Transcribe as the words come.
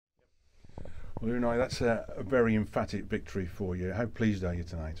Well, Unai, that's a very emphatic victory for you. How pleased are you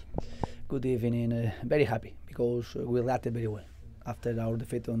tonight? Good evening. Very happy because we reacted very well after our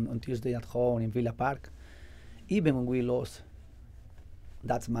defeat on Tuesday at home in Villa Park. Even when we lost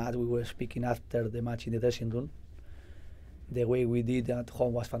that match, we were speaking after the match in the dressing room. The way we did at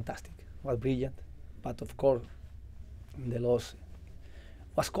home was fantastic, was brilliant. But of course, the loss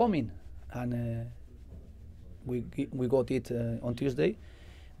was coming, and we got it on Tuesday.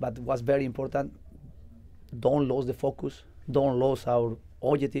 But what's very important, don't lose the focus, don't lose our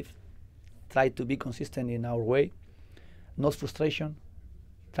objective. Try to be consistent in our way, not frustration.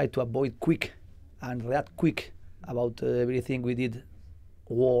 Try to avoid quick and react quick about everything we did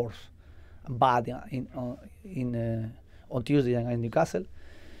worse and bad on Tuesday and in Newcastle,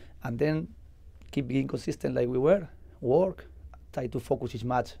 and then keep being consistent like we were. Work, try to focus each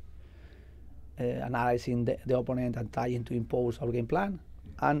match, analyzing the opponent and trying to impose our game plan,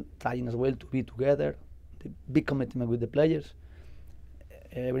 and trying as well to be together. The big commitment with the players.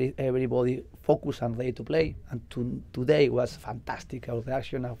 Everybody focused and ready to play. And today was fantastic. Our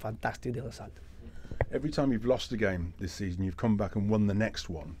reaction and fantastic the result. Every time you've lost a game this season, you've come back and won the next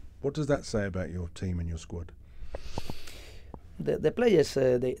one. What does that say about your team and your squad? The players,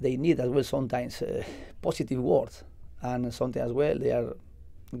 they need as well sometimes positive words, and sometimes as well they are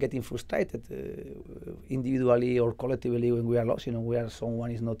getting frustrated individually or collectively when we are losing, where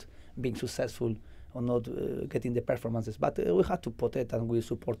someone is not being successful or not getting the performances. But we have to protect and we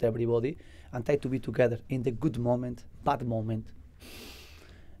support everybody and try to be together in the good moment, bad moment.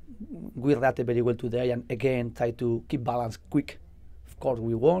 We reacted very well today, and again try to keep balance quick. Of course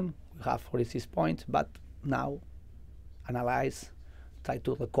we won, we have 46 points, but now analyze, try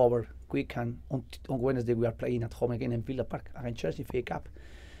to recover quick, and on Wednesday we are playing at home again in Villa Park against Chelsea FA Cup,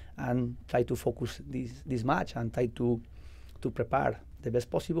 and try to focus this match and try to prepare the best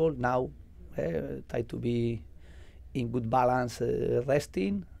possible. Now try to be in good balance,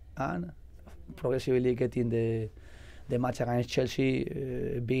 resting, and progressively getting the match against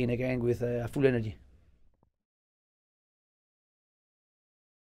Chelsea being again with full energy.